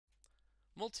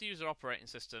Multi-user operating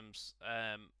systems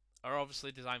are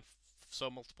obviously designed so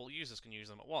multiple users can use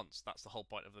them at once. That's the whole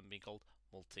point of them being called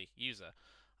multi-user.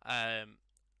 Um,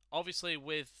 Obviously,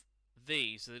 with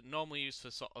these, they're normally used for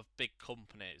sort of big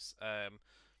companies.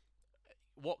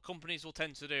 What companies will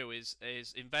tend to do is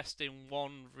invest in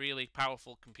one really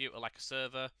powerful computer like a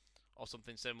server or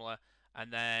something similar,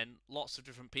 and then lots of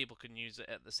different people can use it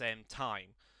at the same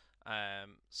time.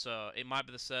 So it might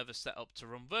be the server set up to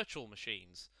run virtual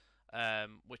machines,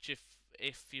 which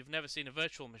if you've never seen a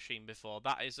virtual machine before,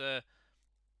 that is a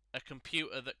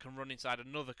computer that can run inside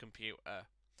another computer.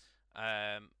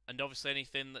 And obviously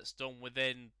anything that's done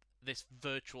within this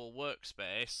virtual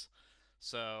workspace,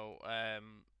 so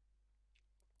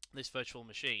this virtual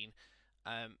machine,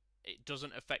 it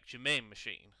doesn't affect your main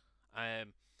machine.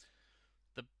 Um,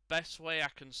 the best way I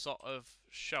can sort of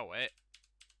show it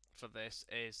for this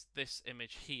is this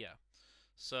image here.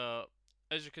 So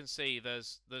as you can see,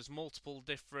 there's multiple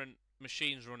different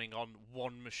machines running on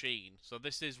one machine. So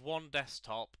this is one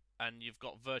desktop, and you've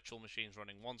got virtual machines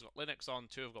running. One's got Linux on,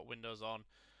 two have got Windows on.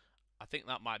 I think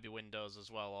that might be Windows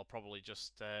as well, or probably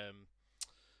just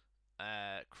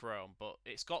Chrome. But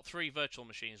it's got three virtual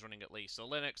machines running at least. So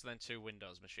Linux, then two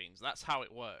Windows machines. That's how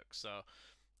it works. So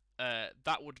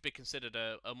that would be considered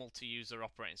a multi-user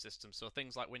operating system. So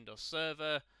things like Windows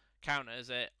Server count as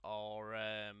it, or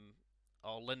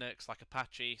Linux like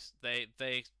Apache.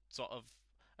 They sort of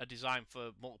are designed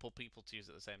for multiple people to use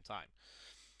at the same time.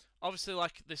 Obviously,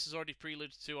 like this is already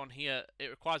preluded to on here, it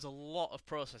requires a lot of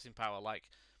processing power. Like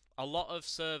a lot of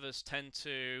servers tend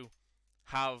to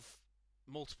have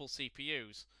multiple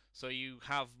CPUs, so you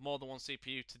have more than one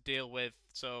CPU to deal with.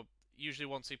 So usually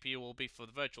one CPU will be for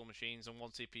the virtual machines, and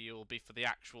one CPU will be for the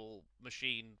actual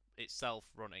machine itself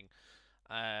running.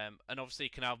 And obviously, you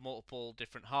can have multiple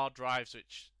different hard drives,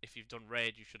 which, if you've done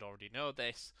RAID, you should already know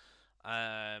this.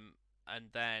 And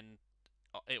then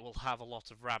it will have a lot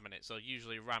of RAM in it. So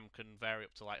usually, RAM can vary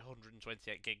up to like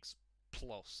 128 gigs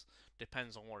plus,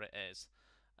 depends on what it is.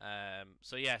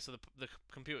 So yeah, so the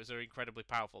computers are incredibly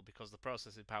powerful because the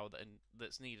processing power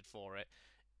that's needed for it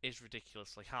is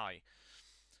ridiculously high.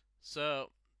 So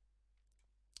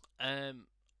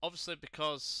obviously,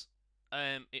 because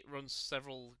it runs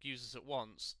several users at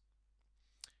once,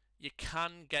 you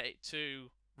can get it to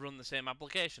run the same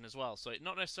application as well. So it's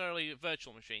not necessarily a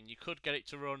virtual machine. You could get it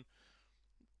to run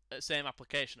the same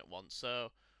application at once.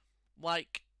 So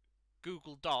like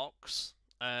Google Docs,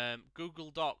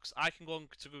 Google Docs, I can go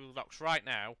into Google Docs right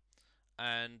now,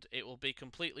 and it will be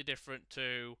completely different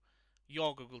to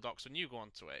your Google Docs when you go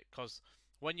onto it. Because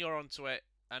when you're onto it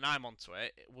and I'm onto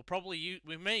it,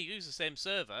 we may use the same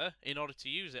server in order to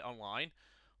use it online,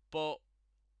 but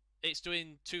it's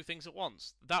doing two things at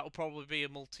once. That will probably be a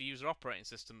multi-user operating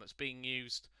system that's being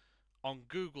used on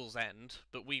Google's end,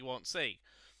 but we won't see.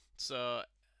 So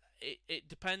it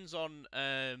depends on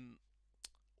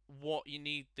what you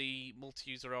need the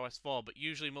multi-user OS for, but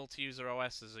usually multi-user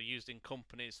OSs are used in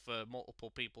companies for multiple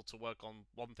people to work on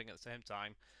one thing at the same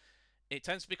time. It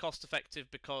tends to be cost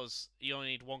effective because you only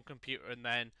need one computer, and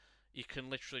then you can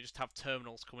literally just have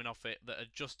terminals coming off it that are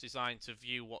just designed to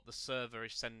view what the server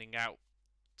is sending out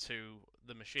to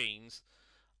the machines.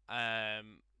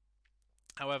 Um,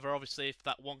 However, obviously, if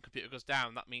that one computer goes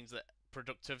down, that means that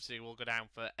productivity will go down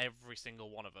for every single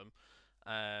one of them.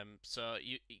 So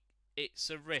it's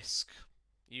a risk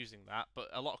using that, but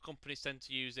a lot of companies tend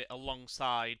to use it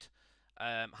alongside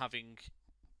having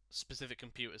specific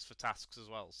computers for tasks as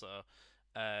well. So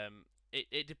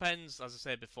it depends, as I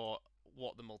said before,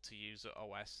 what the multi-user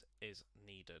OS is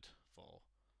needed for.